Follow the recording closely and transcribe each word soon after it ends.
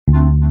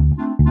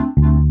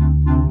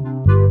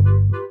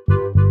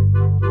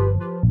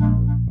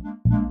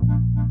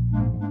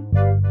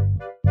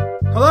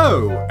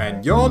Hello,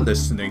 and you're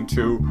listening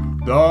to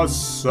The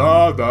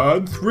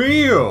Seventh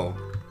Reel.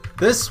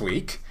 This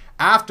week,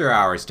 After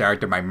Hours,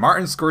 directed by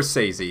Martin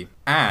Scorsese,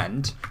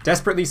 and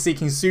Desperately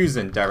Seeking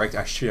Susan,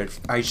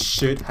 I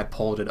should have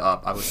pulled it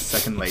up. I was a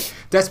second late.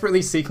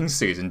 Desperately Seeking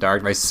Susan,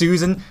 directed by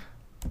Susan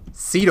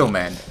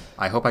Siedelman.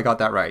 I hope I got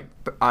that right.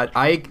 But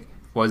I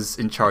was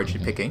in charge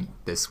of picking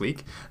this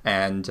week,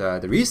 and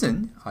the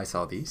reason I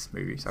saw these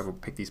movies, I will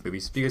pick these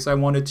movies, because I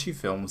wanted two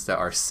films that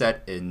are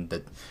set in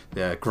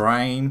the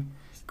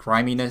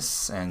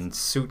griminess and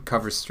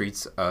soot-covered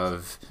streets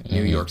of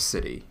New York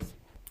City.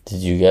 Did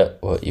you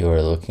get what you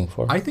were looking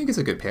for? I think it's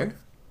a good pair.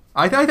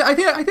 I think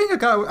I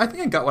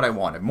got what I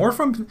wanted. More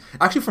from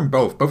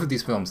both. Both of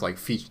these films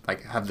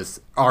have this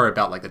are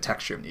about like the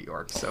texture of New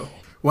York. So,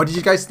 what did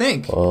you guys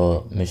think?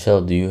 Well,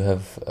 Michelle, do you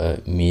have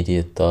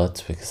immediate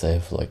thoughts? Because I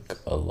have like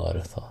a lot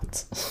of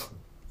thoughts.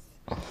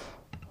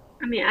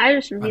 I mean, I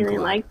just really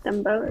like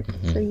them both,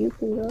 so you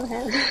can go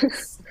ahead.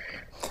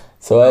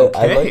 So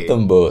I like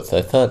them both.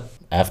 I thought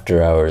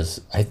After Hours,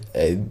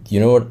 you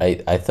know what?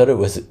 I thought it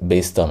was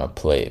based on a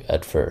play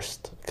at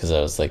first, because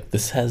I was like,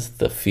 this has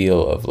the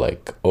feel of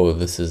like, oh,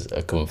 this is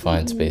a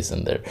confined space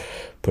and they're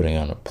putting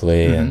on a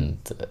play and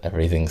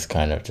everything's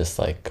kind of just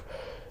like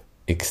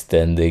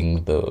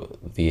extending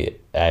the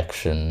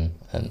action,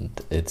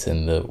 and it's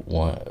in the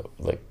one,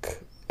 like,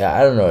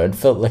 I don't know, it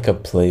felt like a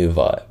play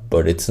vibe,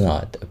 but it's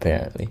not,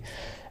 apparently.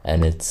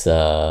 And it's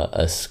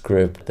a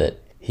script that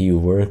he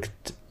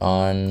worked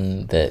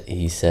on, that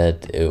he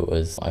said it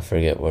was, I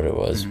forget what it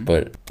was,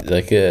 but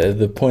like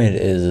the point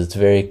is it's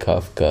very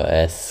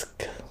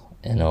Kafka-esque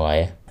in a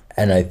way,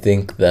 and I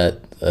think that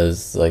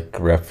as like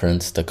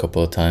referenced a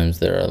couple of times,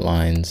 there are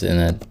lines in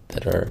it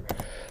that are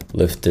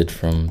lifted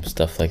from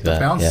stuff like that. The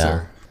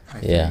bouncer, I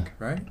think,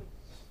 right?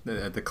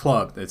 The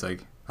club, it's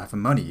like, I have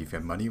money, if you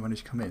have money, why don't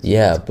you come in?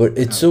 Yeah, but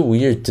it's so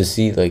weird to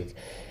see like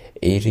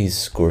 80s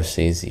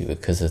Scorsese,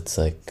 because it's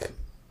like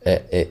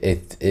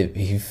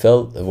he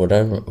felt what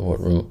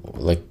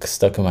like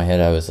stuck in my head,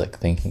 I was like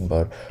thinking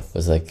about,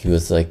 was like he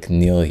was like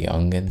Neil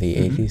Young in the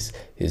 80s.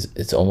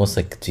 It's almost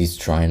like he's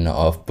trying to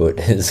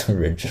off-put his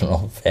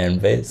original fan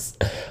base.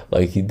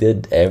 Like he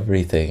did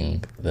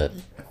everything that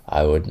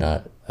I would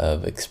not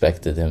have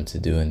expected him to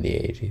do in the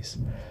 80s.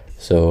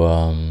 So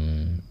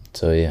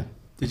yeah.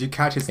 Did you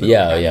catch his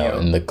yeah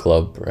in the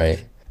club,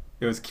 right?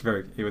 It was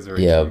very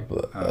yeah,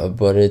 cute.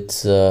 But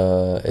it's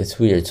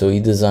weird. So he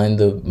designed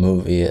the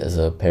movie as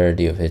a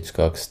parody of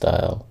Hitchcock's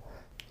style,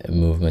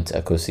 movements,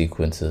 echo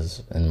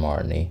sequences, and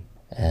Marnie,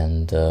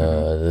 and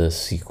the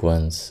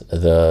sequence,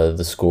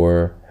 the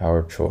score,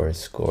 Howard Shore's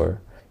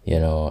score,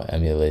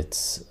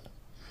 emulates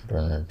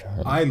Bernard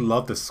Herrmann. I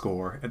love the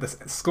score. The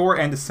score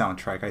and the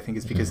soundtrack, I think,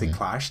 is because they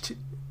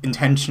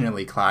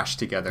intentionally clashed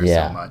together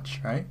so much,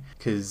 right?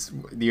 Because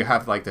you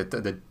have like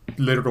the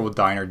literal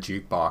diner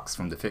jukebox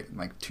from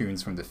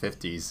tunes from the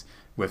 50s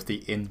with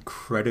the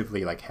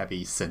incredibly like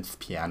heavy synth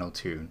piano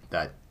tune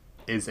that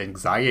is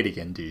anxiety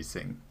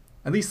inducing,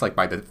 at least like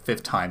by the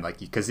fifth time, like,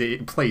 because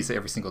it plays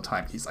every single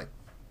time he's like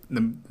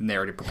the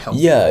narrative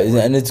propels forward.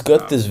 And it's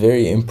got this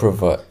very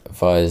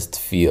improvised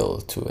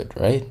feel to it,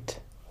 right?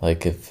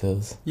 Like it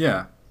feels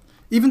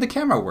even the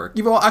camera work,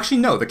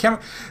 the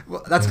camera,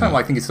 that's kind of why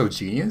I think it's so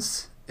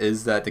genius,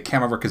 is that the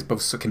camera work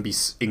can be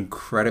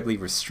incredibly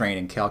restrained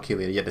and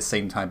calculated, yet at the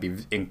same time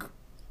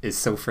is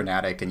so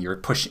frenetic, and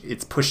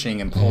it's pushing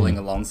and pulling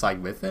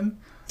alongside with him.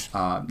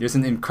 There's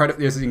a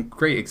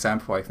great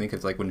example, I think,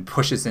 of like when he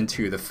pushes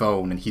into the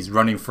phone and he's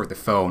running for the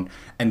phone,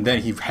 and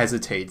then he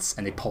hesitates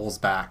and he pulls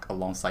back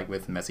alongside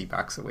with him as he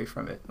backs away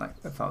from it. Like,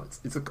 I thought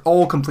it's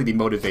all completely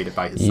motivated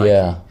by his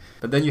psyche.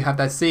 But then you have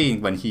that scene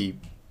when he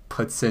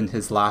puts in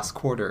his last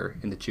quarter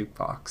in the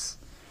jukebox,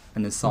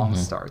 and the song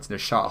starts. The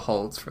shot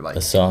holds for like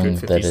a song good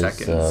 50 that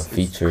seconds. is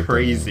featured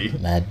in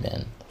Mad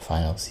Men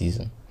final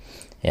season.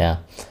 Yeah.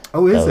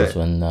 Oh, is it? That was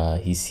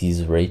when he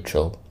sees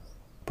Rachel,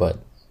 but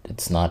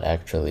it's not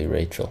actually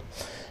Rachel.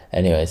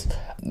 Anyways,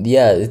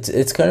 yeah,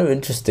 it's kind of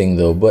interesting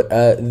though. But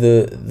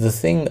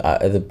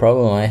the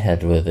problem I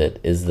had with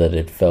it is that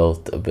it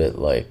felt a bit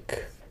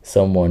like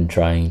someone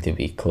trying to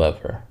be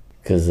clever,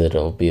 because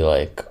it'll be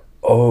like,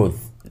 oh,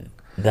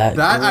 that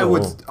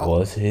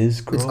was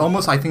his girl. It's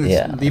almost, I think,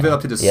 leave it up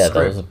to the script. Yeah,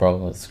 that was the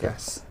problem with the script.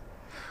 Yes.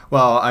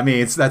 Well, I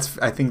mean,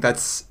 I think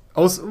that's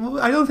also,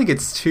 I don't think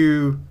it's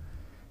too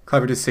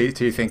clever to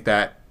think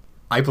that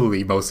I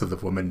believe most of the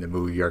women in the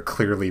movie are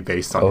clearly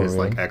based on his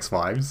like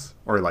ex-wives,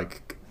 or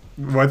like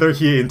whether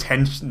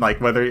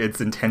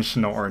it's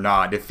intentional or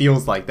not. It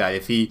feels like that.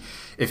 If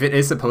it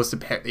is supposed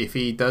to, if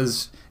he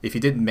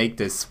didn't make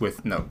this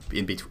with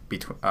in between.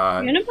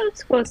 You're about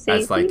Scorsese.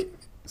 As like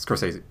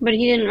Scorsese, but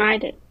he didn't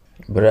write it.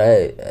 But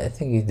I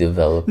think he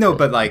developed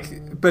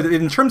it. but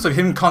in terms of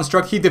him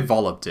he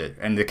developed it,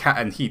 and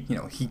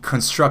he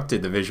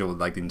constructed the visual,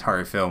 like the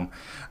entire film.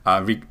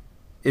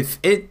 It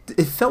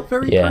felt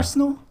very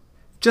personal,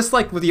 just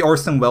like with the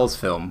Orson Welles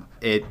film.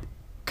 It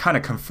kind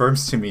of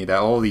confirms to me that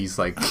all these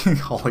like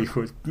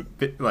Hollywood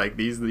like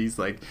these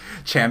like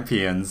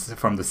champions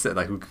from the set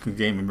like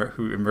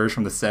who emerged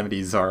from the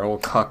 70s are all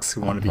cucks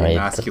who want to be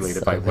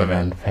emasculated by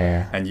women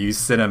and use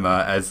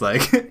cinema as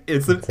like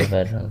it's a bit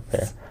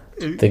unfair.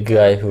 The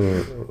guy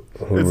who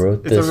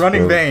wrote this, it's a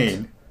running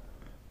vein.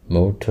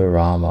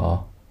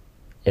 Motorama,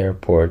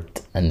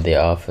 Airport, and The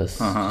Office.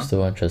 Just a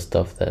bunch of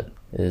stuff that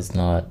is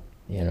not,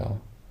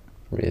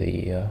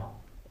 really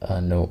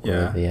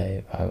noteworthy.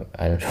 Yeah.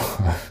 I don't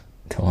know.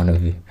 Don't want to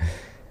be.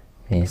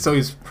 Yeah. So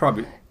he's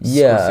probably.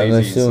 I'm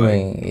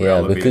assuming.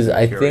 Like, because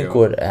I think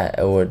what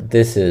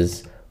this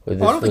is. This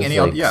was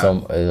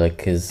like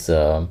his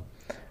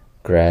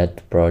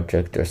grad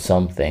project or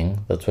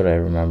something. That's what I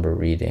remember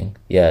reading.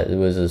 Yeah, it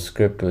was a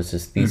script. Was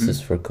his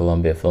thesis for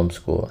Columbia Film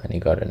School, and he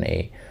got an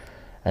A.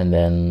 And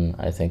then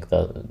I think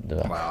that.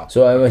 Wow.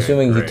 So I'm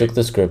assuming he took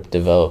the script,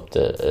 developed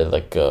it,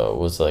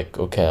 was like,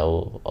 okay,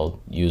 I'll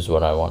use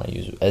what I want to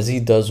use, as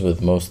he does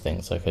with most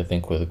things. Like I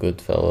think with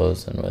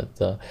Goodfellas and with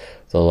a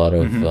lot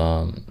of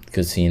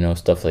Casino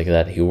stuff like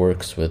that, he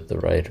works with the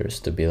writers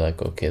to be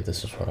like, okay,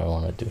 this is what I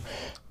want to do.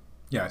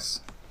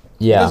 Yes.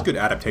 Yeah. He does good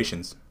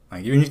adaptations.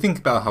 Like when you think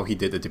about how he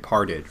did The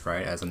Departed,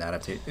 right, as an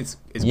adaptation, it's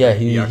yeah,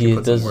 he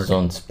does his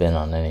own spin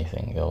on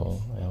anything.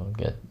 He'll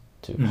get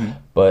to,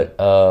 but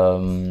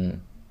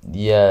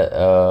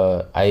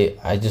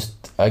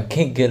I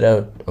can't get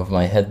out of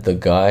my head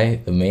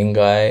the main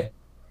guy.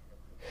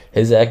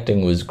 His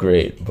acting was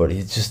great, but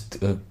he just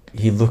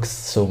he looks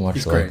so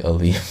much like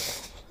Ali.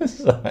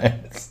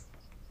 The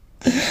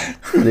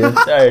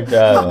entire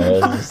time I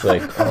was just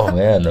like, oh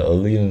man,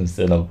 Aleem's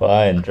in a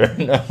bind right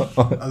now.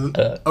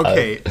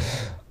 Okay,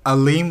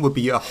 Aleem would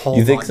be a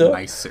whole lot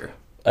nicer.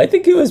 I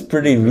think he was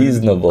pretty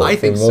reasonable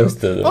for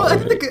most of them.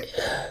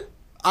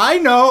 I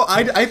know.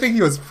 I think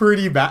he was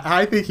pretty bad.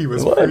 I think he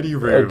was pretty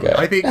rude. Okay.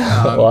 I think.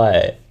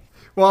 Why?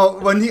 Well,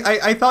 when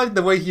I thought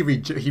the way he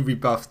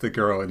rebuffed the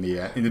girl in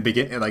the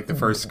beginning, like the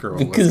first girl,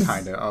 was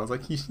kind of. I was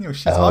like, she's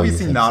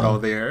obviously not all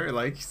there.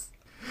 Like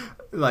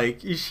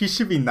she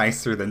should be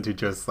nicer than to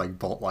just like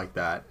bolt like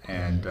that.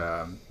 And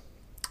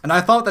and I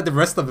thought that the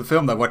rest of the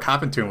film, that what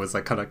happened to him was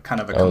like kind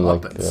of a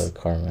comeuppance, like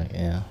karmic,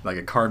 like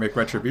a karmic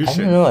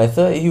retribution. I don't know. I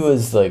thought he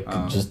was like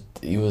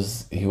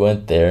he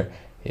went there.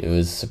 He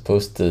was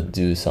supposed to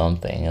do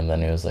something, and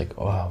then he was like,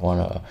 "Oh, I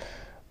wanna."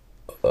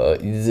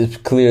 It's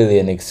clearly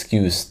an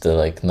excuse to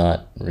like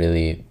not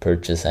really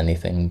purchase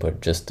anything, but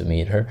just to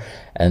meet her.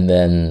 And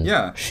then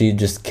she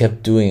just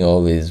kept doing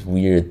all these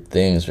weird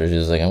things where she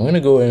was like, "I'm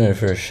gonna go in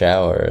for a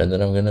shower, and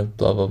then I'm gonna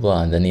blah blah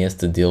blah," and then he has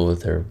to deal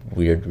with her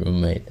weird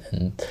roommate.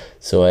 And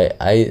so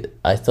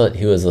I thought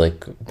he was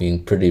like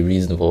being pretty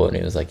reasonable, and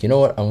he was like, "You know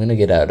what? I'm gonna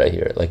get out of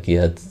here." Like he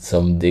had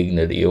some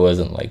dignity. He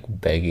wasn't like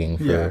begging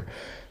for.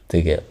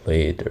 To get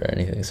laid or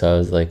anything. So I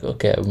was like,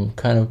 okay, I'm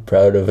kind of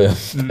proud of him.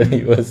 But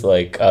he was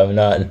like, I'm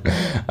not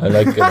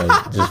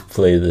gonna just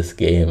play this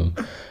game.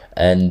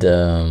 And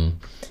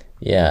and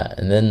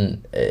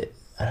then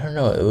I don't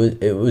know,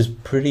 it was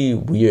pretty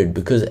weird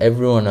because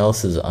everyone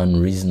else is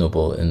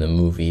unreasonable in the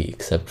movie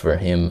except for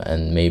him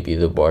and maybe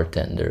the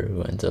bartender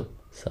who ends up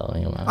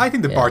selling him out. I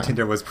think the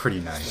bartender was pretty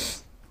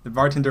nice. The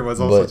bartender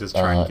was also just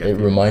trying to get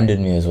it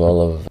reminded me as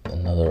well of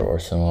another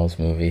Orson Welles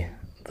movie,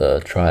 The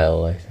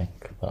Trial, I think.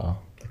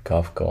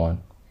 Kafka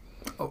one.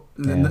 Oh,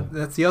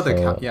 that's the other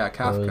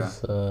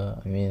Kafka.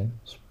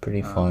 It's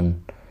pretty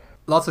fun.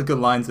 Lots of good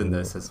lines in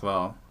this as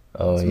well.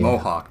 It's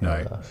Mohawk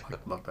Night. I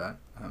love that.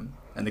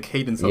 And the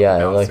cadence of the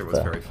bouncer was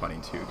very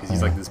funny too, because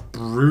he's like this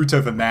brute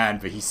of a man,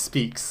 but he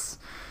speaks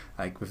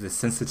like with this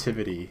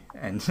sensitivity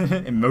and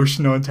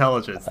emotional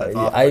intelligence. That's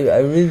I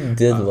really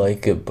did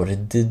like it, but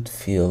it did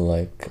feel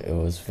like it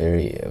was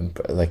very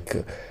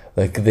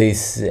like they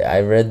say,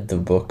 I read the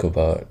book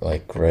about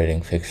like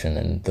writing fiction,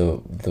 and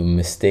the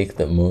mistake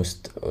that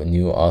most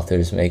new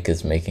authors make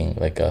is making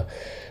like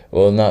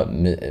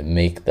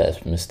make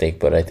that mistake,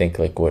 but I think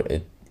like what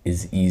it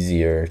is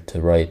easier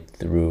to write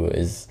through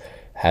is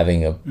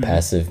having a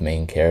passive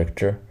main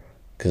character,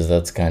 because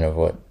that's kind of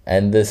what,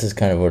 and this is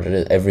kind of what it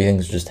is.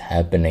 Everything's just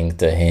happening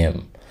to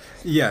him.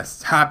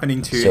 Yes,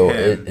 happening to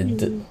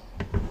him.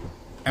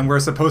 And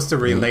we're supposed to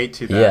relate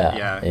to that.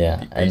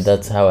 Yeah. And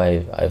that's how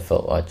I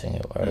felt watching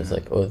it, where I was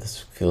like, oh, this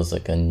feels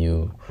like a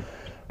new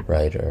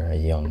writer, a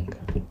young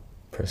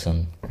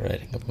person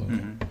writing a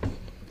movie.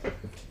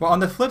 Well,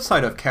 on the flip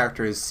side of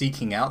characters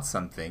seeking out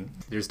something,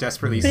 there's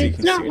desperately seeking.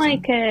 It's not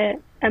like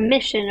a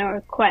mission or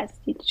a quest.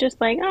 It's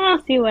just like, oh,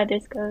 I'll see where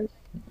this goes.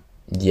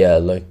 Yeah,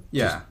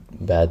 just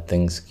bad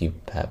things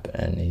keep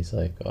happening. And he's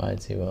like, oh,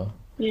 I'd see well.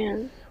 Yeah.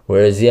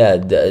 Whereas,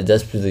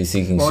 desperately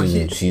seeking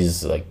Susan,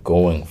 she's like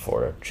going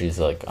for it. She's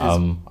like,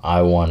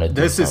 I want to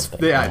do something.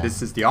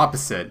 This is the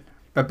opposite.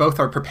 But both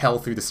are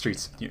propelled through the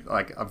streets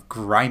of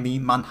grimy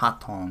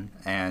Manhattan.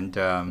 And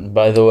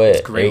by the way,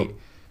 it's great.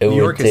 New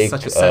York is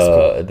such a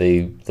cesspool.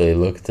 They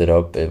looked it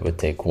up. It would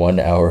take 1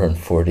 hour and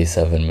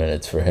 47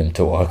 minutes for him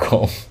to walk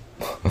home.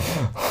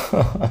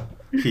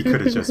 He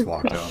could have just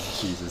walked home.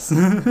 Jesus.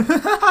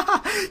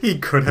 He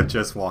could have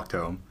just walked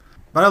home.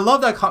 But I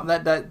love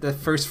that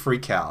first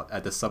freak out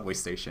at the subway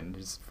station.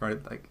 Just for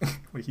like,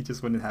 where he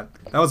just wouldn't have.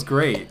 That was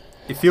great.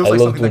 It feels like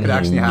something that could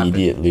actually happen. I loved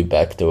when he immediately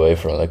backed away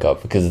from the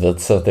cop, because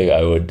that's something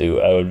I would do.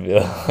 I would be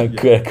like,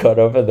 get caught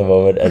up in the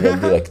moment and then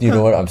be like, you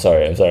know what? I'm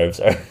sorry. I just,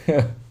 I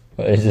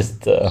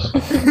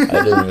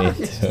didn't mean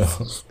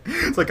to.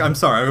 It's like, I'm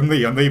sorry, I'm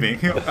leaving.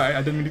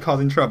 I didn't mean to cause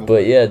any trouble.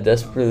 But yeah,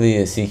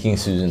 Desperately Seeking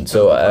Susan.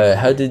 So,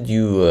 how did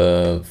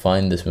you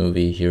find this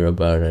movie, hear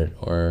about it,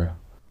 or?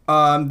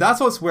 That's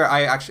what's where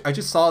I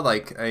just saw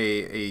like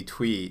a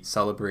tweet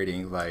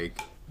celebrating like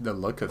the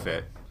look of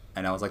it,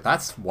 and I was like,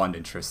 that's one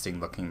interesting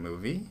looking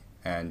movie,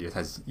 and it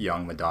has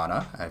young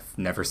Madonna. I've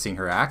never seen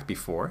her act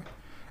before,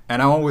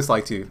 and I always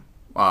like to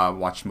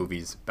watch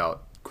movies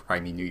about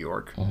grimy New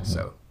York. Mm-hmm.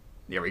 So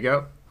there we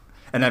go.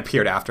 And that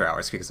appeared After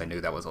Hours because I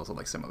knew that was also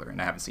like similar, and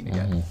I haven't seen it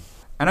yet.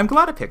 And I'm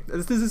glad I picked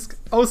this. This is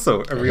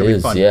also a really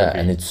fun movie. Yeah,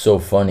 and it's so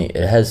funny.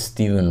 It has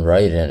Stephen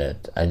Wright in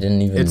it. I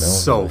didn't even know it's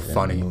so he was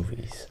funny. In the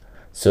movies.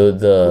 So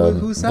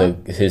who's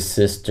that? His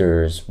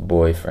sister's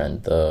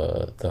boyfriend,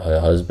 the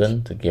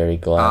husband, the Gary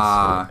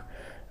Glass,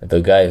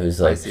 the guy who's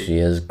like, she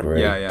has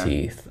great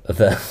teeth.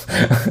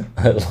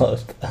 I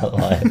love that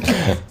line.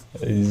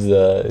 He's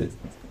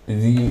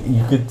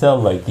you could tell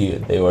like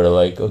they were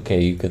like,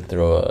 okay, you could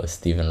throw a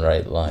Stephen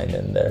Wright line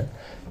in there,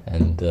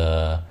 and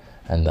that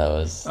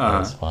was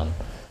fun.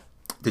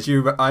 Did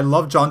you? I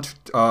love John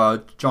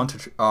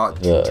Turturro.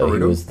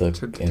 He was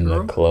in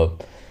the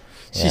club.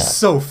 She's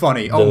so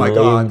funny. Oh my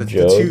god. The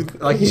two,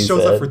 like he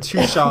shows up for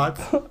 2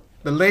 shots.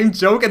 The lame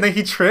joke, and then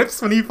he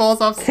trips when he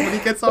falls off when he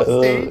gets off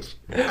stage.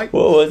 What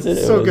was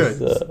it? So it was,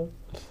 good.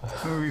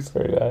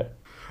 Forgot.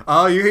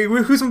 Oh,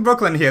 who's from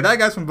Brooklyn here? That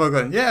guy's from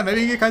Brooklyn. Yeah,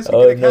 maybe you guys can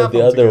get a cab.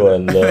 The other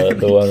one,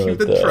 the one with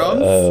the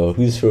drums.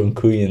 Who's from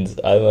Queens?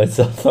 I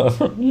myself am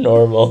from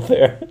normal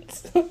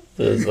parents. So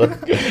it's like,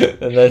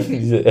 and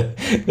then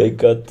they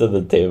cut to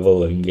the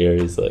table, and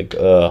Gary's like,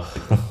 ugh.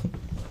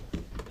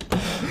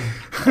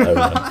 I don't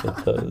know, I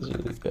thought that was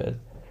really good.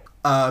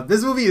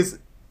 This movie is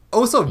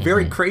also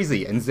very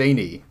crazy and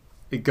zany.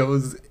 It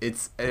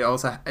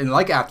also, and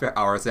like After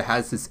Hours, it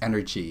has this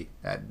energy,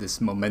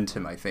 this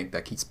momentum, I think,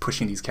 that keeps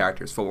pushing these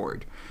characters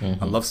forward.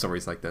 I love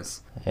stories like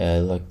this. Yeah, I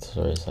like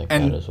stories like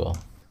that as well.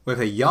 With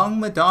a young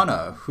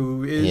Madonna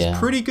who is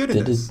pretty good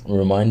at this. Did it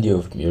remind you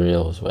of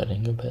Muriel's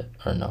Wedding a bit,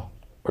 or no?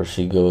 Or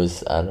she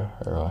goes at her,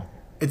 or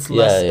it's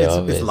less.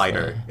 It's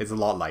lighter. It's a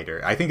lot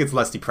lighter. I think it's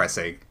less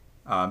depressing.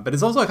 But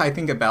it's also like, I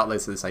think about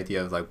this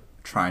idea of like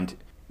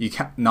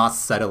not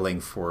settling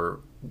for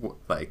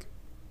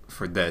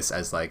this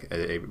as like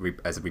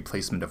as a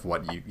replacement of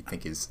what you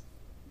think is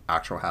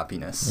actual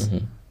happiness.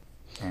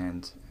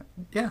 And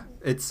yeah,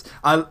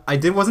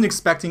 wasn't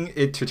expecting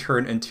it to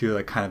turn into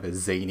like kind of a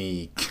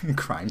zany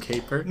crime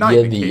caper. Not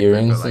even the caper,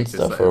 earrings but like and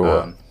just stuff, or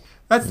what?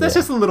 That's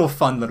just a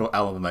fun little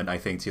element, I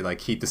think, to like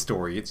keep the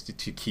story,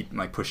 to keep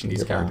like pushing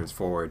these characters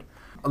forward.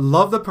 I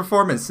love the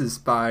performances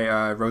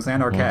by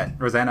Rosanna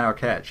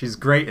Arquette. She's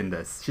great in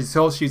this. She's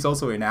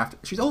also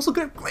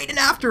great in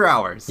After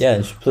Hours. Yeah,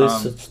 and she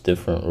plays such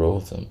different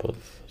roles in both.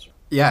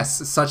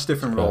 Yes, such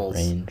different roles.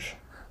 Range.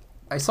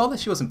 I saw that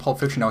she was in Pulp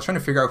Fiction. I was trying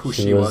to figure out who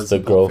she was. The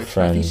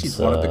girlfriend. I think she's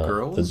one of the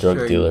girls. The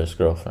drug dealer's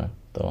girlfriend,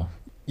 though.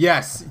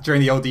 Yes,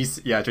 during the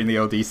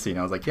OD scene,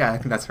 I was like, yeah, I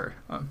think that's her.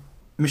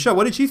 Michelle,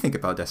 what did you think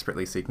about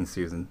Desperately Seeking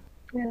Susan?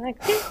 I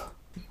liked it.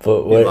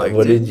 But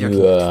what did you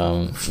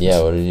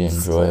what did you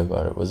enjoy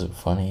about it? Was it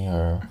funny,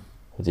 or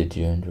did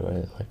you enjoy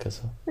it like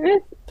us?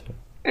 It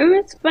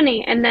was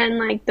funny, and then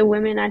like the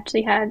women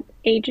actually had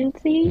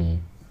agency,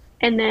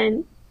 and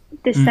then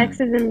the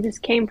sexism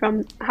just came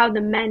from how the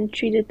men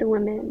treated the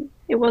women.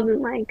 It wasn't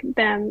like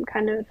them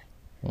kind of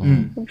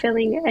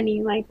fulfilling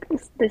any like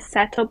the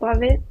setup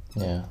of it.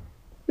 Yeah.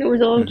 It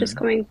was all just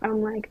coming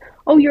from like,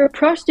 oh, you're a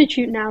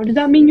prostitute now. Does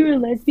that mean you're a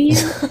lesbian?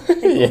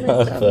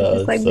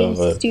 Just like being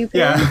stupid.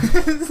 Yeah,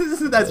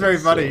 that's very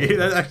funny.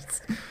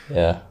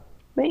 Yeah.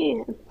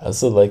 Man. I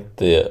also like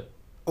the.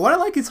 What I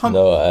like is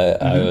No,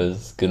 I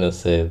was gonna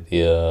say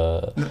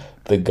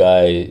the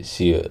guy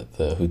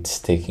who's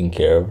taking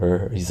care of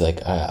her. He's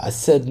like, I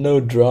said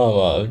no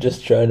drama. I'm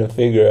just trying to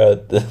figure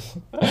out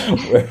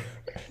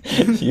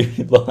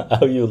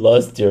how you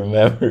lost your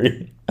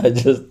memory. I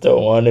just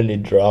don't want any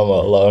drama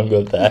along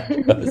with that.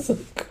 I was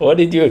like, what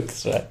did you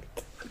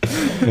expect?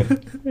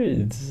 What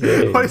did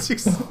you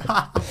expect?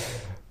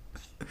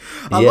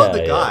 I love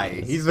the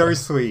guy. He's very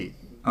sweet.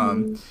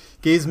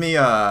 Gives me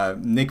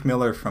Nick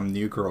Miller from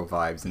New Girl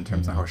vibes in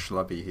terms of how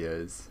schlubby he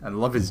is. I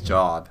love his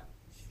job.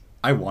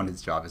 I want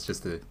his job. It's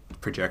just the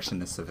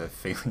projectionness of a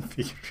failing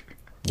theater.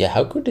 Yeah,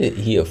 how could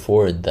he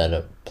afford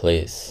that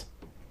place?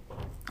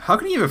 How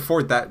can he even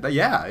afford that?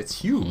 Yeah,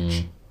 it's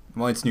huge.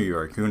 Well, it's New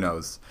York. Who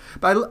knows?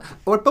 But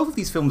what both of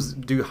these films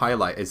do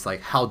highlight is like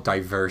how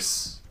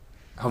diverse,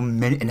 how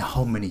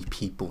many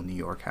people New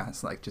York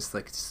has. Like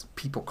just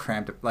people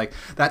crammed up. Like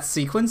that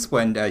sequence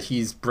when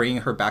he's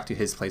bringing her back to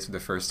his place for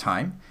the first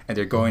time, and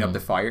they're going up the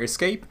fire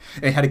escape,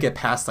 and he had to get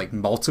past like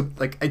multiple.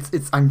 Like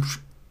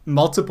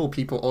multiple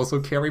people also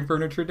carrying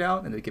furniture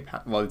down, and they get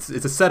it's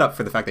a setup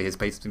for the fact that his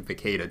place has been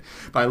vacated.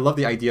 But I love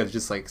the idea of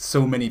just like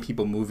so many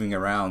people moving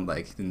around,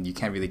 like, and you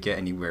can't really get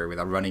anywhere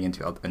without running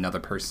into another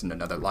person,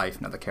 another life,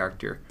 another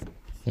character.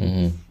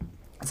 Mm-hmm.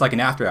 It's like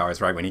in After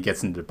Hours, right? When he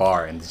gets into the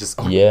bar and just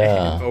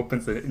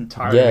opens an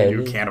entirely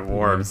new can of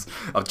worms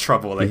of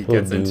trouble that people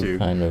he gets into.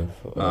 Kind of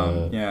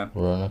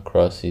run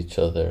across each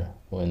other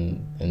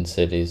when in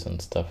cities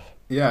and stuff.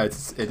 Yeah,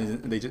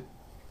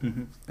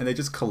 they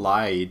just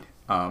collide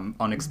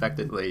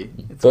unexpectedly.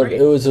 It's but great.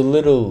 It was a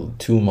little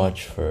too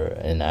much for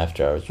an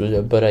After Hours,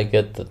 but I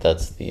get that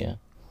that's the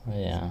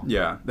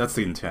Yeah, that's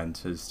the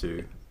intent, is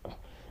to.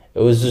 It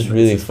was just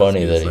really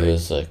funny that he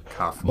was like,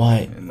 oh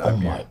my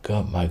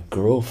god, my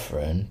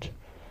girlfriend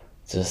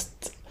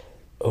just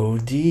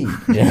OD'd.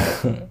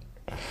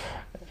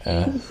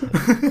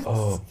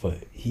 Oh, but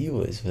he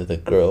was with a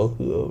girl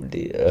who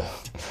OD'd.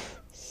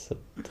 So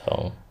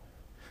dumb.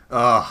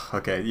 Oh,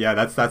 okay. Yeah,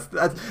 that's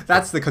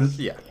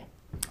the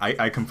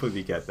I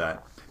completely get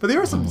that. But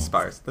there are some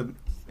spires.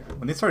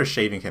 When they started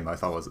shaving him, I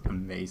thought it was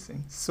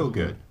amazing. So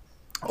good.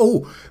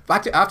 Oh,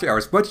 back to After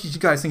Hours. What did you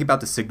guys think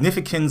about the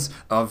significance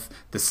of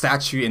the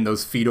statue in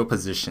those fetal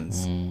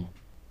positions?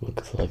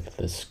 Looks like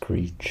the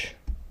Screech.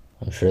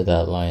 I'm sure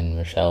that line,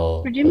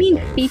 Michelle. What do you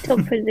mean fetal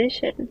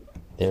position?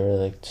 They were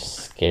like just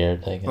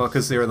scared, I guess. Well,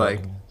 because they were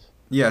like,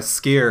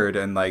 scared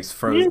and like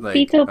frozen. Like,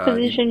 fetal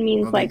position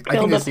means like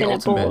filled up in a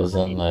bowl. It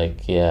wasn't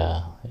like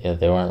they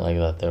weren't like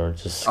that. They were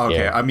just scared.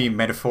 Okay, I mean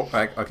metaphor.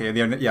 Like, okay,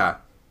 they're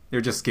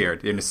just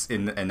scared in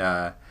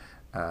a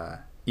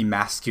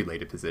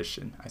emasculated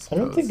position, I suppose.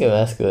 I don't think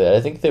emasculated.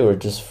 I think they were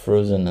just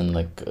frozen in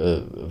like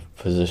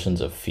positions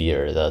of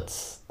fear.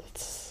 That's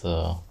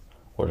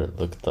what it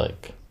looked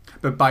like.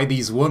 But by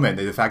these women,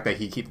 the fact that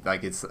he keeps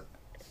like it's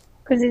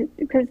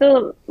because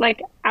they're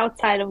like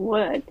outside of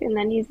work, and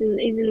then he's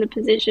in the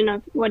position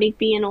of what he'd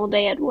be in all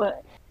day at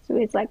work. So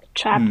he's like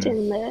trapped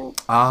in the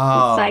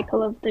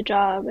cycle of the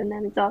job, and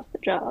then it's off the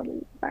job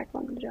and back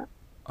on the job.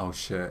 Oh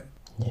shit!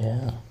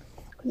 Yeah.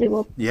 Because he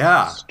will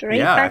straight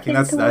back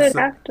into work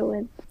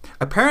afterwards.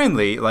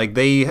 Apparently, like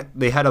they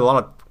had a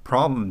lot of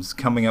problems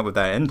coming up with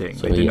that ending.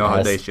 So they didn't know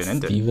how they should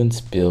end it. Steven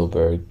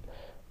Spielberg,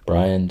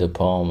 Brian De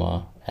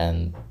Palma,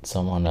 and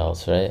someone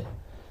else, right?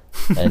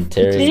 And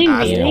Terry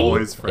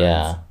Gilliam,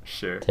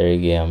 Terry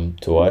Gilliam,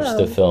 to watch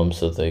the film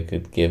so they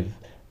could give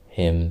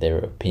him their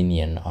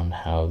opinion on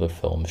how the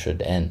film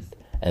should end.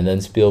 And then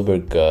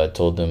Spielberg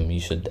told them he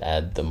should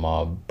add the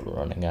mob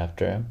running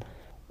after him.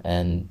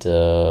 And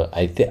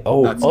I think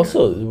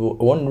also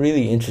one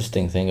really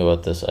interesting thing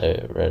about this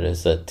I read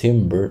is that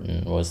Tim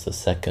Burton was the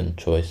second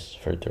choice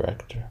for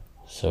director.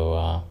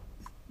 So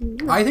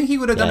I think he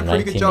would have done a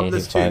pretty good job with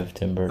this too.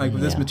 Tim Burton, like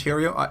with this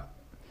material.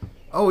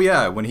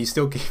 When he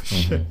still gave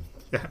shit.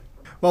 Yeah.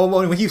 Well,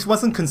 when he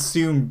wasn't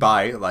consumed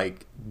by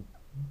like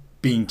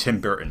being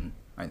Tim Burton,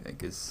 I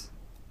think is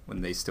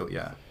when they still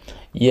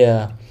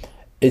Yeah.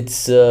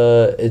 It's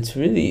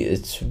really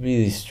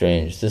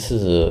strange. This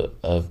is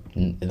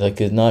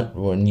it's not,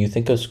 when you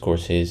think of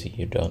Scorsese,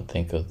 you don't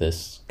think of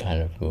this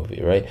kind of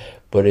movie, right?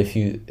 But if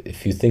you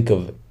think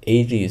of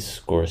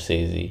 80s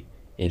Scorsese,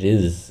 it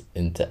is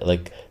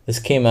like this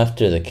came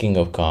after The King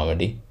of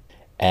Comedy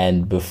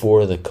and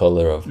before The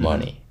Color of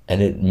Money,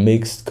 and it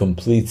makes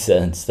complete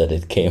sense that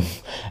it came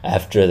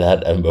after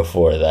that and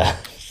before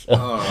that. So,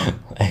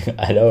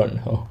 I don't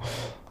know.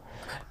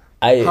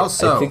 I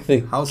think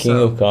The King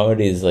of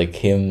Comedy is like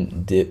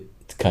him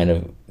kind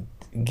of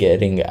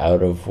getting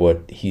out of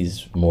what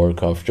he's more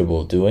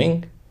comfortable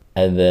doing,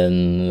 and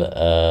then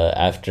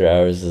After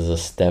Hours is a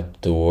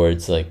step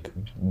towards like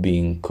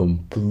being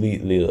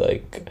completely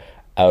like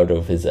out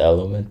of his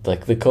element.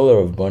 Like The Color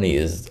of Money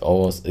is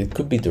almost, it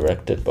could be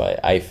directed by,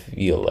 I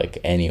feel like,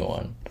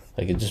 anyone.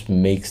 Like it just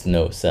makes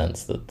no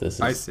sense that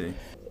this is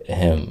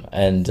him,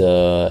 and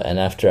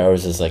After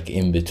Hours is like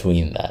in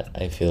between that.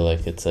 I feel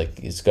like it's like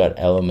it's got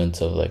elements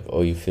of like,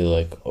 you feel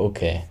like,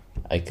 okay,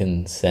 I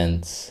can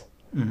sense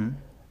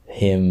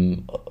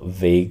him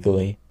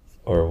vaguely,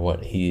 or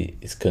what he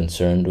is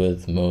concerned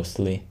with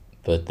mostly,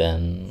 but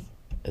then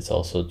it's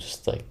also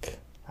just like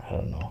I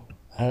don't know.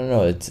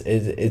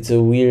 It's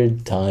a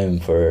weird time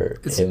for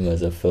him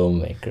as a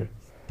filmmaker.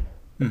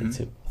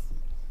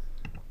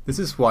 This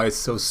is why it's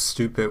so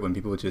stupid when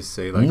people just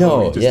say like,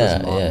 not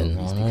at all.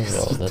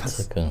 That's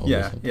like an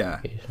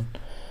oversimplification.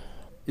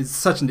 It's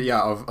such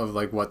of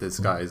like what this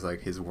guy is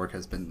like, his work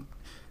has been,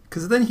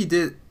 because then he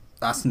did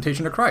Last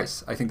Temptation of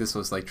Christ. I think this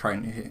was like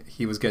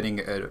he was getting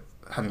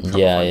having trouble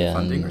finding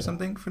funding or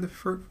something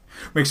for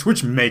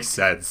which makes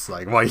sense,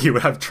 like why he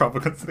would have trouble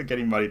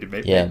getting money to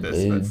make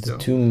this. The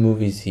two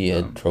movies he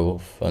had trouble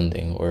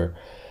funding were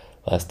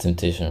Last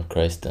Temptation of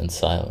Christ and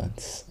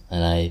Silence,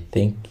 and I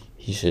think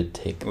he should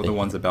take the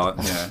ones about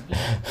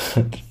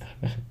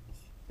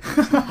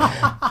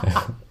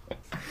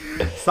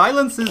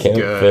Silence is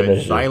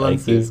good.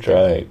 Silence is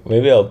trying.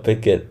 Maybe I'll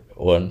pick it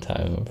one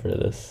time for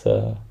this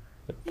for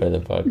the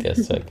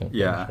podcast so I can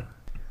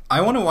I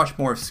want to watch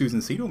more of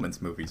Susan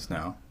Siegelman's movies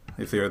now.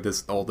 If they're have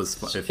this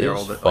energy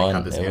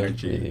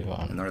really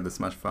and they're this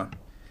much fun.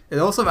 It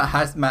also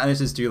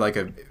manages to do like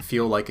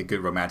feel like a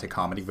good romantic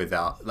comedy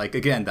without, like,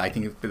 again, I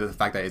think the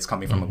fact that it's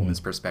coming from a woman's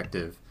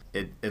perspective,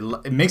 it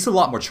makes it a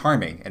lot more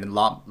charming and a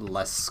lot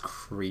less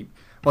creep.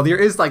 Well, there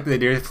is like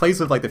there plays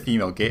with like the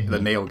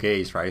the male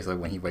gaze, right? So like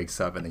when he wakes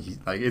up and he's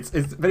like it's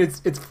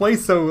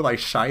placed so like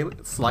shy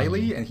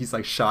slightly, and he's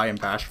like shy and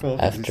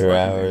bashful. After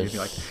Hours,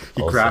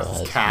 he grabs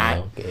his cat.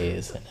 Male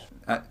gaze in it.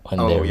 When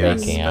they're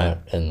making out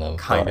in the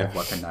kind bar. of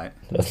weapon night.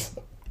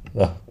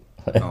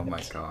 Oh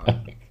my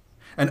god.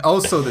 And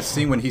also the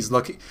scene when he's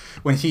looking,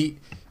 when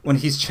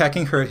he's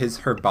checking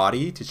her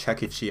body to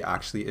check if she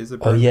actually is a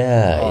bird. Oh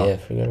yeah, I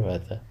forgot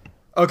about that.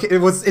 Okay,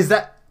 is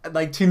that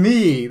like, to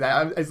me,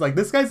 that it's like,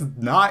 this guy's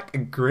not a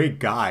great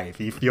guy if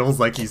he feels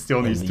like he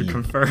still needs to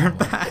confirm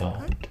that.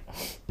 God.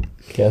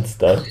 Can't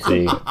stop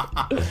seeing.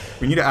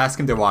 We need to ask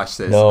him to watch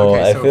this. No,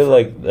 okay, I feel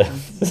like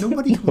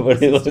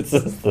nobody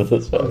listens to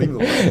this one.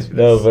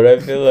 No, but I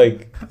feel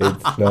like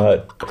it's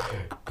not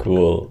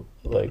cool.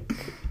 Like,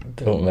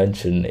 don't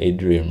mention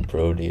Adrian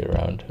Brody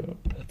around him.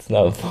 It's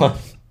not fun.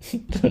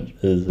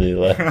 Just be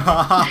like,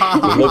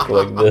 you look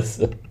like this.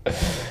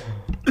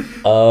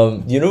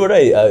 You know what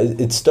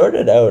it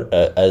started out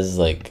as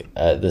like,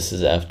 this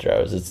is After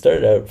Hours. It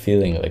started out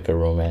feeling like a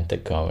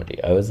romantic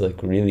comedy. I was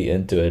like really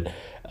into it.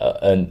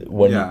 And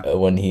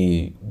when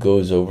he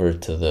goes over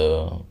to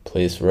the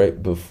place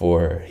right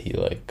before he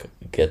like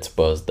gets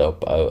buzzed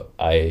up,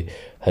 I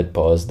had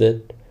paused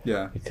it.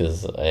 Yeah.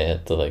 Because I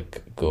had to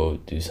like go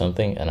do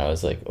something, and I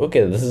was like,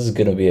 okay, this is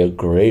gonna be a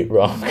great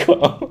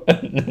rom-com.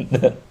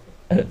 Yeah.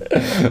 And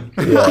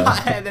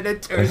then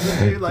it turns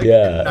into like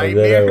a nightmare. And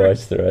then I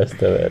watched the rest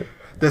of it.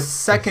 The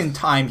second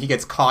time he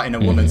gets caught in a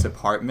woman's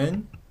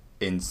apartment,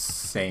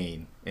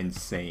 insane.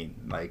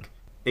 Like,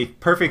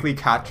 it perfectly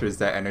captures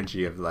that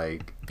energy of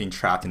like being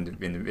trapped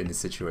in a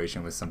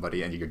situation with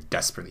somebody, and you're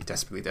desperately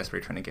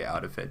trying to get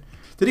out of it.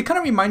 Did it kind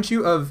of remind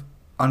you of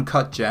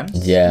Uncut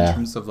Gems? Yeah. In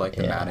terms of like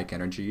the manic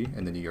energy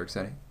in the New York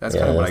setting. That's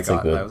kind of what I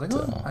got. I was like,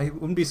 I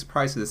wouldn't be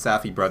surprised if the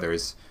Safdie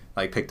brothers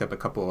like picked up a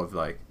couple of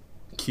like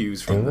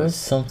cues from There was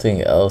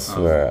something else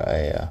where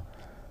I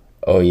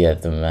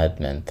the Mad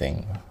Men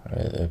thing.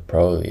 I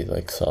probably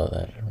like saw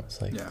that and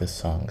was like, this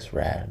song's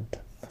rad.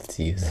 Let's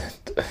use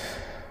it.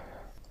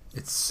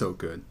 It's so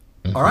good.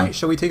 All right,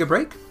 shall we take a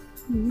break?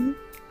 Mm-hmm.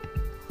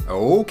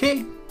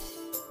 Okay.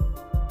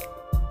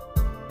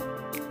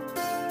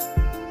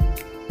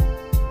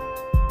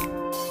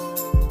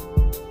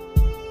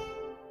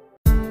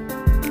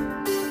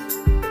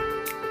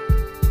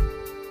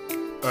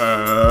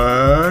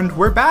 And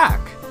we're back.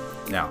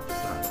 Now,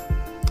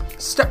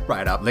 step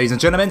right up, ladies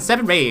and gentlemen.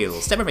 7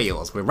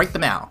 rails. We'll write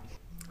them out.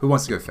 Who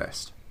wants to go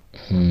first?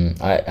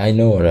 I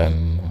know what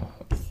I'm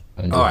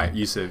doing. All right,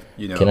 Yusuf,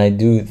 you know. Can I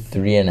do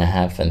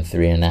 3.5 and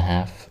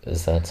 3.5?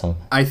 Is that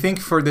something? I think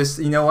for this,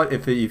 you know what?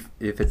 If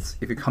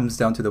it comes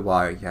down to the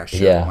wire, yeah,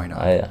 sure, why not?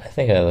 I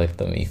think I like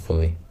them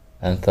equally,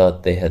 and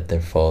thought they had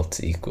their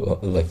faults equal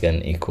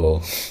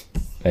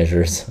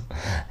measures,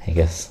 I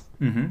guess.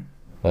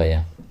 But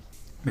yeah.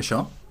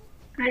 Michelle?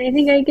 I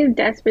think I give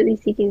Desperately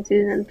Seeking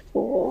Susan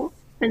 4,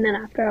 and then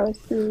After Hours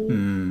 3. I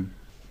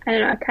don't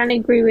know, I kind of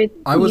agree with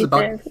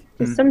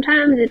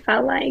sometimes it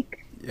felt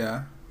like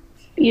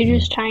you're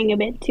just trying a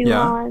bit too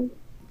hard.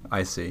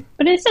 I see.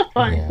 But it's still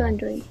fun, I still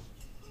enjoy it.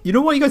 You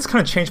know what? You guys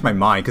kind of changed my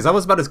mind, because I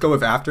was about to go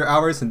with After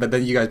Hours, but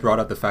then you guys brought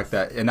up the fact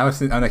that, and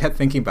I kept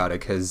thinking about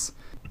it, because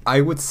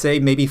I would say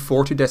maybe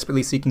 4 to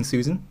Desperately Seeking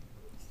Susan,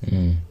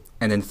 and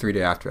then 3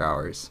 to After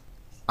Hours.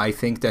 I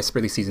think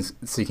Desperately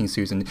Seeking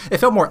Susan, it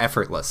felt more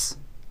effortless,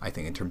 I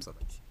think, in terms of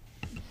it.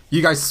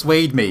 You guys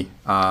swayed me.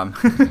 I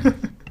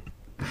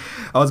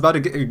was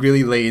about to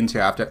really lay into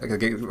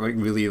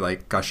really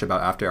like gush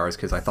about After Hours,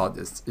 because I thought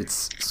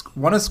it's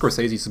one of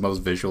Scorsese's most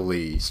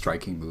visually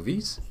striking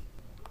movies,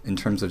 in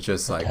terms of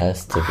just like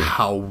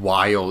how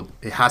wild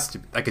it has to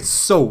be. Like, it's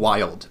so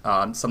wild.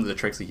 Some of the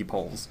tricks that he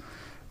pulls,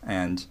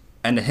 and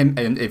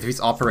if he's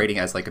operating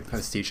as like a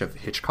pastiche of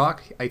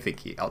Hitchcock, I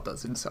think he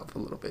outdoes himself a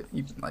little bit.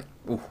 Like,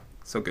 oh,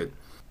 so good.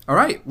 All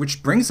right,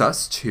 which brings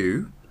us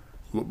to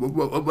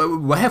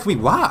what have we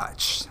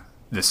watched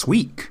this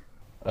week?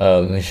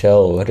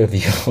 Michelle, what have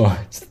you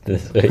watched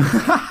this week?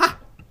 I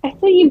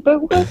thought you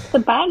both watched The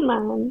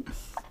Batman.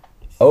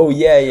 Oh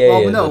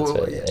yeah, no,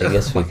 that's right. I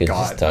guess we could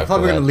just talk about that. I thought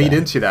we were going to lead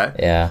into that.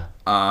 Yeah.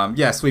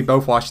 Yes, we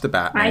both watched The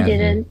Batman. I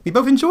didn't. We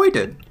both enjoyed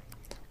it.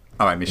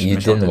 All right, Michelle. You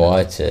didn't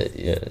watch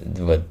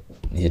it, but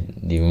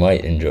you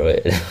might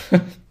enjoy it.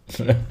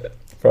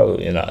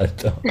 Probably not,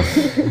 though.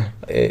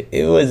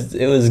 it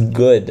was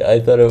good. I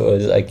thought it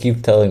was. I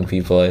keep telling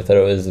people I thought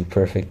it was the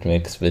perfect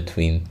mix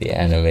between the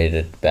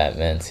animated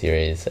Batman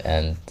series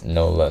and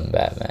Nolan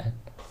Batman.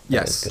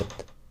 Yes,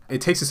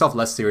 it takes itself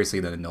less seriously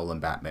than the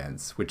Nolan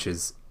Batmans, which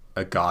is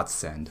a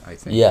godsend, I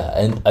think. Yeah,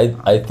 and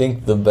I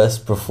think the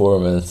best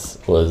performance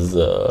was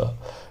the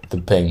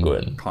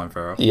Penguin. Colin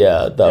Farrell.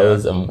 Yeah, that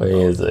was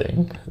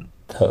amazing.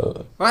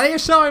 Why are you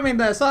showing me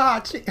this?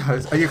 So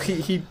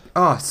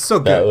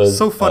good,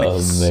 so funny,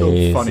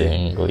 so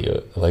funny.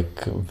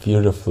 Like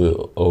beautifully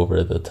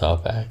over the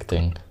top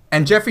acting.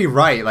 And Jeffrey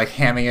Wright, like,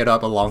 hamming it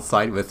up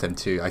alongside with him,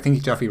 too. I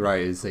think Jeffrey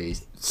Wright is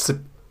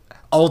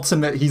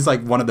ultimate... He's,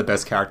 like, one of the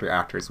best character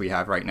actors we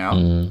have right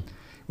now.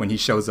 When he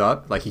shows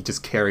up, like, he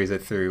just carries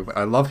it through.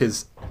 I love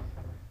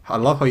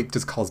how he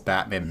just calls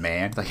Batman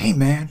man. Like, hey,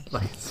 man.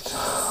 Like, it's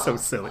so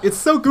silly. It's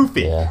so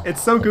goofy. Yeah.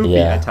 It's so goofy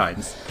at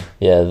times.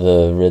 Yeah,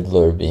 the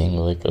Riddler being,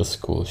 like, a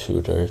school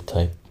shooter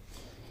type.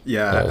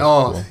 Yeah.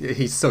 Cool.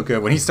 He's so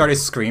good. When he started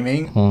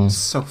screaming,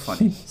 so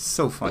funny.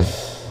 So funny.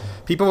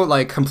 People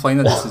like complain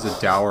that this is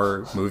a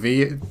dour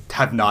movie.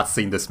 Have not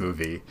seen this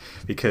movie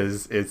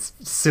because it's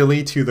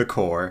silly to the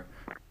core.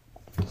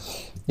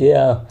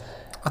 Yeah.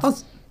 I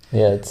thought.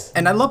 Yeah, it's...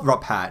 And I love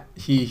Rob Pat.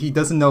 He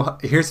doesn't know.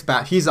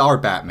 He's our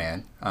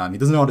Batman. He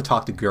doesn't know how to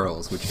talk to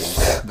girls, which is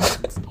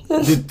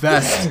the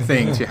best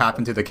thing to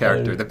happen to the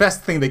character. The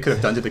best thing they could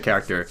have done to the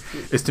character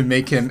is to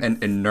make him an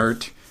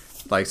inert,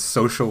 like,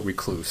 social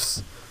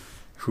recluse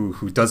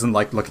who doesn't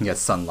like looking at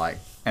sunlight.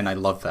 And I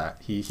love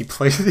that. He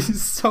plays these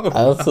so well.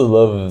 I also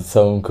love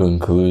some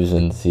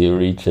conclusions he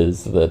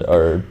reaches that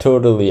are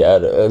totally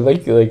out of...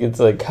 Like it's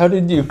like, how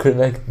did you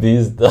connect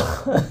these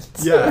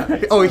dots?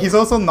 Yeah. Oh, he's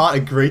also not a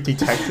great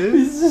detective.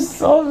 He's just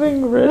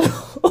solving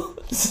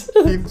riddles.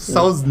 He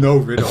solves no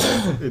riddles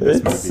in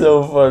this movie. It's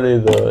so funny,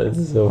 though.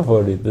 It's so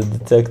funny. The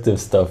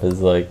detective stuff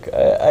is like...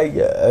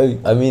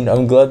 I mean,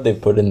 I'm glad they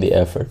put in the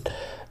effort.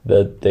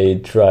 That they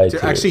try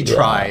to actually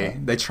try.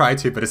 They try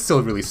to, but it's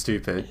still really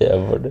stupid. Yeah,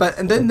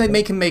 and then they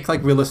make him make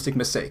like realistic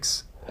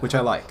mistakes, which I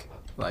like.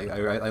 Like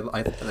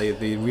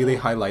they really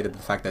highlighted the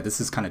fact that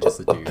this is kind of just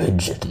a dude. A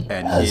pigeon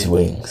has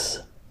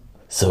wings,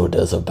 so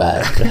does a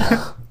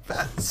bat.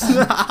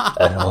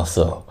 And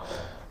also,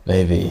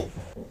 maybe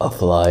a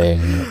flying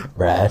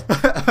rat.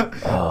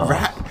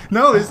 Rat?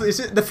 No, it's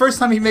the first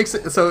time he makes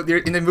it. So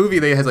in the movie,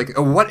 they has like,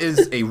 oh, what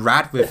is a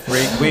rat with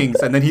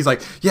wings? And then he's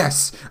like,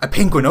 yes, a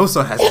penguin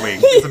also has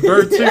wings. It's a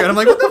bird too. And I'm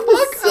like, what the fuck?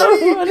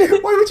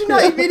 Why would you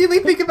not immediately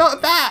think about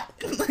a bat?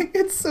 Like,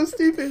 it's so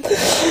stupid.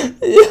 Yeah,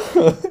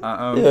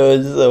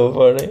 it's so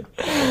funny.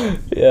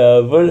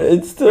 Yeah, but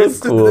it's still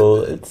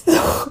cool.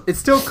 It's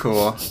still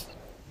cool.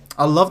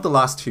 I love the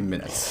last 2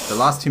 minutes. The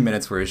last 2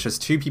 minutes where it's just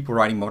two people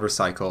riding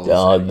motorcycles.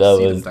 Oh, that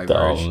was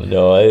dumb.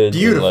 No, I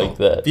didn't like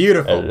that.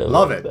 Beautiful.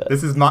 Love it. That.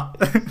 This is my...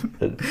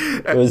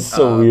 It was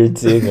so weird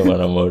seeing him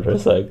on a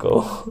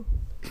motorcycle.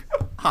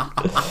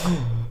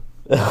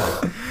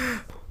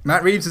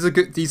 Matt Reeves is a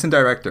decent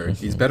director.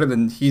 He's better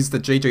than... He's the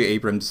J.J.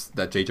 Abrams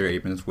that J.J.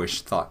 Abrams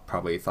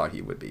probably thought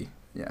he would be.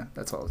 Yeah,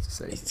 that's all I was to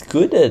say. He's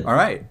good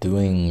at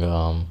doing,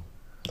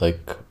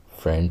 like,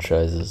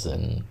 franchises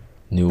and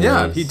new ways.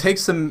 Yeah, he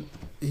takes them...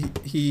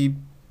 He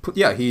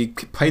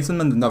pays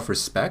them enough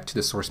respect to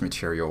the source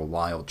material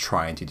while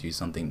trying to do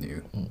something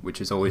new,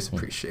 which is always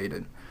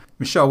appreciated.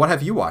 Michelle, what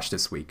have you watched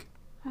this week?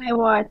 I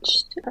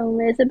watched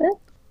Elizabeth,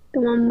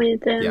 the one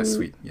with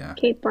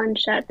Cate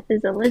Blanchett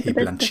is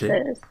Elizabeth I.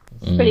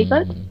 Pretty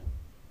good.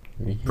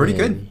 Pretty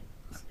good.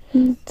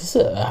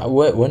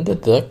 When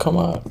did that come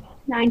out?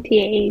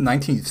 98.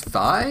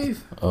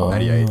 95? Oh,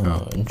 98.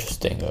 Oh.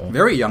 Interesting.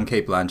 Very young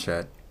Cate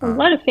Blanchett. A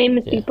lot of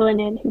famous people in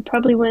it who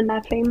probably weren't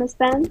that famous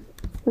then.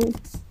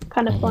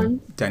 Kind of fun.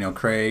 Daniel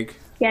Craig.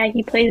 Yeah,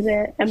 he plays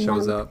a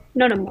shows monk. Up.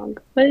 Not a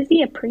monk. But is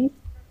he a priest?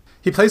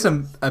 He plays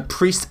a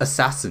priest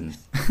assassin.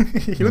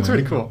 He looks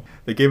really cool.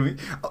 They gave me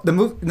the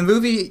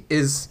movie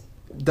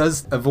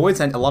avoids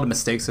a lot of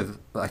mistakes of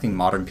I think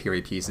modern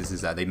period pieces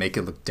is that they make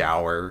it look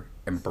dour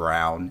and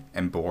brown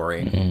and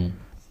boring.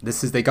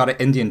 They got an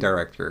Indian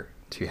director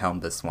to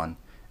helm this one.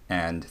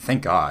 And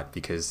thank God,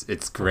 because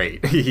it's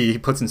great. He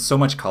puts in so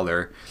much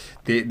color.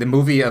 The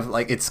movie of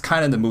like it's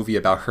kind of the movie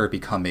about her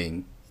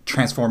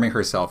transforming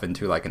herself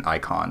into like an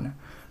icon,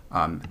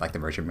 like the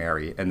Virgin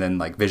Mary, and then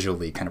like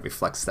visually kind of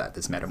reflects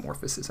this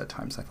metamorphosis at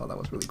times. I thought that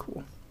was really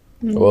cool.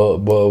 Well,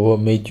 what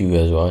made you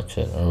guys watch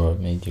it, or what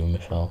made you,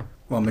 Michelle?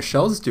 Well,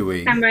 Michelle's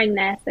doing. I'm writing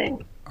an essay.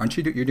 Aren't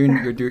you? You're doing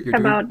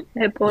about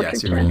her portraiture.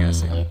 Yes, you're writing an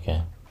essay.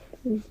 Okay.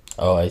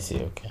 Oh, I see.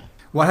 Okay.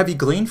 What have you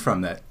gleaned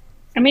from that?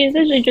 I mean, it's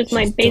actually just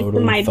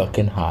totally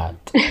fucking hot.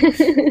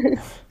 You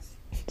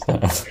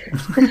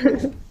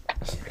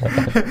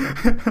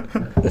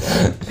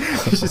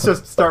should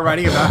just start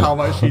writing about how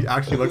much she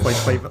actually looks like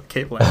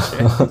Cate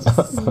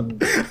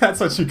Blanchett.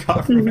 That's what you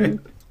got from it.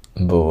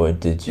 But what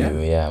did you?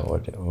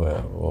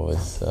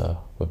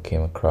 What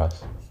came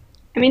across?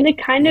 I mean,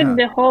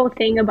 the whole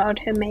thing about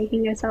her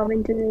making herself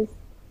into this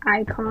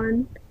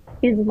icon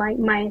is like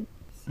my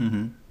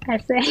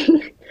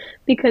essay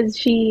because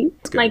she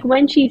like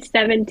when she's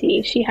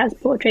 70 she has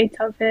portraits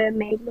of her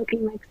made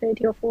looking like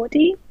 30 or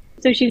 40,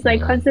 so she's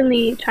like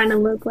constantly trying to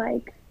look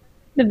like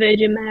the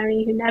Virgin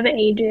Mary who never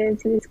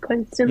ages, who is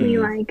constantly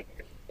like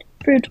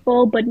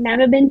fruitful but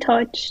never been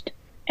touched,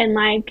 and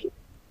like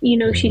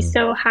she's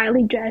so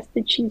highly dressed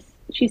that she's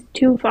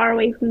too far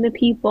away from the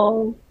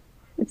people.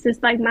 It's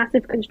this like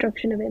massive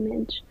construction of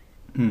image.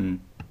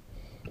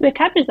 But it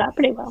captures that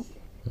pretty well.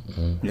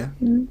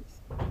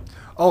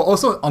 Oh,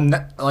 also on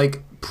that,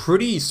 like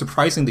pretty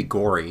surprisingly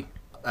gory,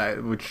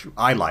 which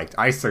I liked.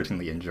 I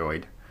certainly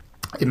enjoyed.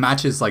 it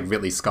matches like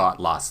Ridley Scott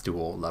Last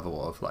Duel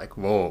level of like,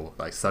 whoa,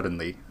 like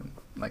suddenly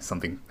like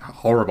something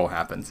horrible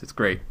happens. It's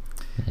great.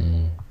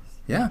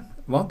 Yeah,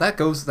 well, that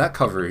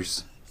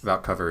covers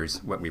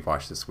what we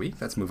watched this week.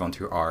 Let's move on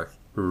to our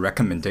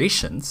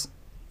recommendations.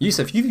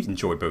 Yusuf, you've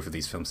enjoyed both of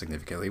these films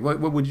significantly. What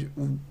would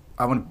you?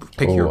 I want to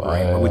pick your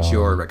brain. What would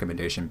your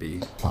recommendation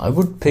be? I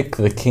would pick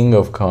The King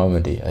of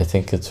Comedy. I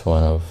think it's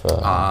one of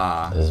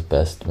his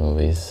best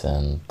movies,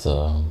 and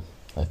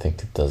I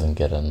think it doesn't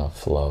get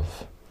enough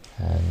love.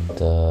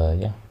 And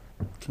yeah.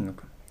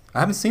 I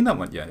haven't seen that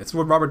one yet. It's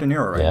with Robert De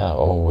Niro, right? Yeah.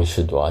 Oh, we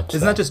should watch.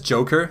 Isn't that just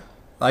Joker?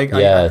 Like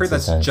yeah, I heard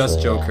that's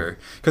just Joker.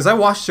 Because I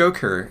watched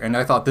Joker and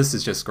I thought this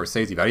is just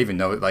Scorsese, but I didn't even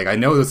know. Like I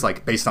know it's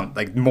like based on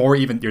like more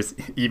even there's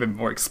even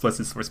more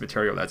explicit source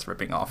material that's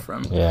ripping off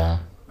from. Yeah.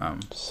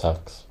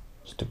 Sucks.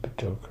 Stupid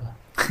Joker.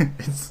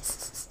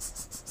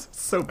 It's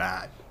so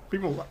bad.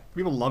 People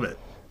love it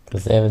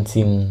because they haven't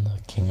seen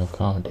King of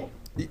Comedy.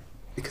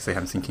 Because they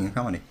haven't seen King of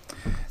Comedy.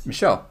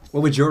 Michelle,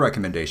 what would your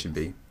recommendation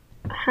be?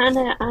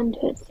 Hannah and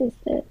Her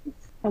Sisters.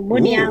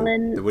 Woody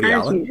Allen,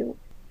 as usual.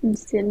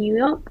 It's in New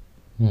York.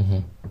 Mm-hmm.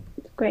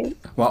 It's great.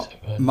 Well,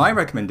 my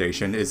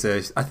recommendation is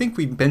I think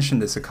we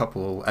mentioned this a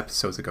couple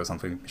episodes ago.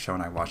 Something Michelle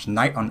and I watched,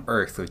 Night on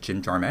Earth with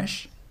Jim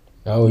Jarmusch.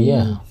 Oh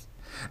yeah.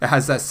 It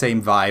has that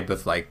same vibe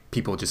of like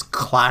people just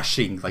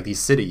clashing, like these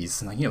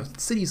cities. Like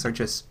cities are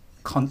just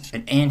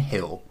an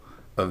anthill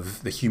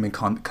of the human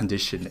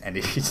condition, and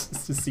it's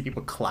just to see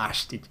people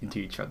clash into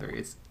each other.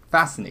 It's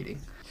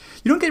fascinating.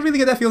 You don't really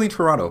get that feeling in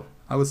Toronto,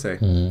 I would say.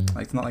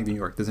 Like it's not like New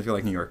York. It doesn't feel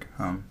like New York.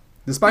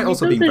 Despite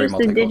also being very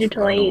multicultural.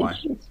 Digital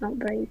age. It's not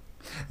very.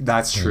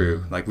 That's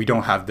true. Like we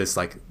don't have this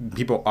like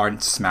people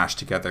aren't smashed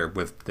together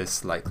with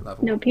this like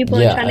level. No, people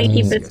are trying to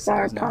keep it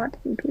far apart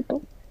from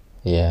people.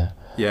 Yeah.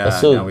 Yeah.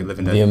 Also, now we live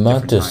in the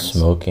amount of times.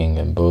 Smoking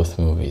in both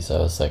movies, I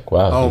was like,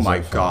 wow. Oh my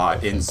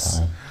god!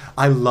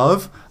 I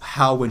love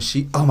how when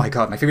she. Oh my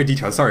god! My favorite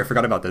detail. Sorry, I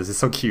forgot about this. It's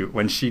so cute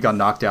when she got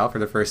knocked out for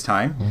the first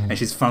time, and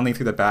she's funneling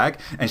through the bag,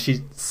 and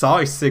she saw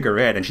a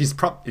cigarette, and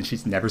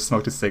she's never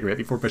smoked a cigarette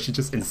before, but she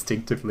just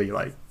instinctively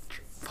like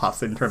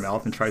pops it into her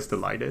mouth and tries to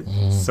light it.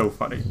 So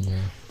funny.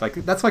 Like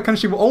that's what kind of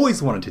she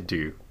always wanted to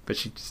do, but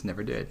she just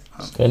never did.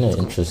 It's kind of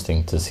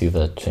interesting to see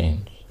that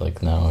change.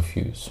 Like now, if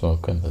you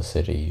smoke in the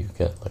city, you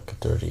get like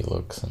dirty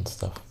looks and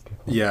stuff.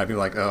 Yeah, I'd be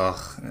like, ugh,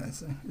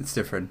 it's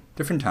different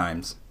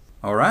times.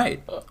 All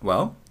right.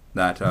 Well,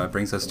 that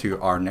brings us to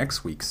our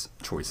next week's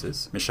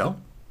choices. Michelle?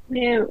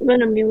 We're going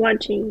to be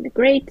watching The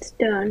Great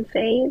Stone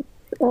Face,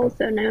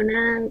 also known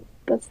as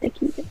Buster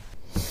Keaton.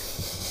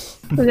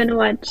 We're going to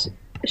watch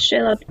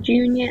Sherlock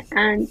Jr.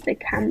 and The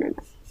Cameraman.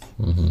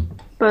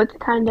 Both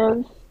kind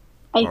of,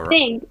 I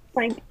think,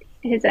 like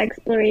his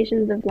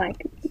explorations of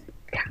like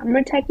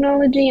camera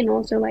technology and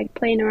also like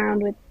playing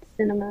around with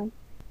cinema,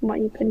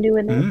 what you can do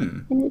with it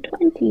in the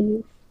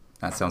 20s.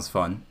 That sounds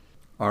fun.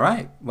 All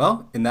right.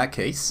 Well, in that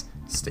case,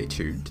 stay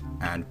tuned,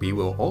 and we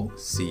will all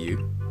see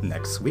you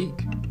next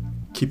week.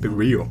 Keep it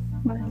real.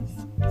 Bye.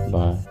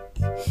 Bye.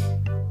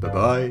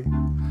 Bye-bye.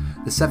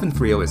 The Seventh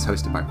Reel is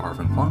hosted by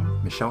Arvin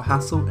Huang, Michelle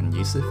Hassel, and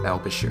Yusuf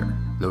El-Bashir.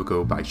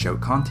 Logo by Joe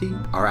Conti.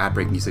 Our ad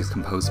break music is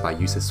composed by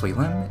Yusuf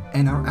Suilim,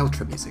 and our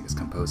outro music is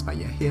composed by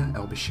Yahya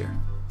El-Bashir.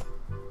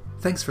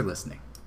 Thanks for listening.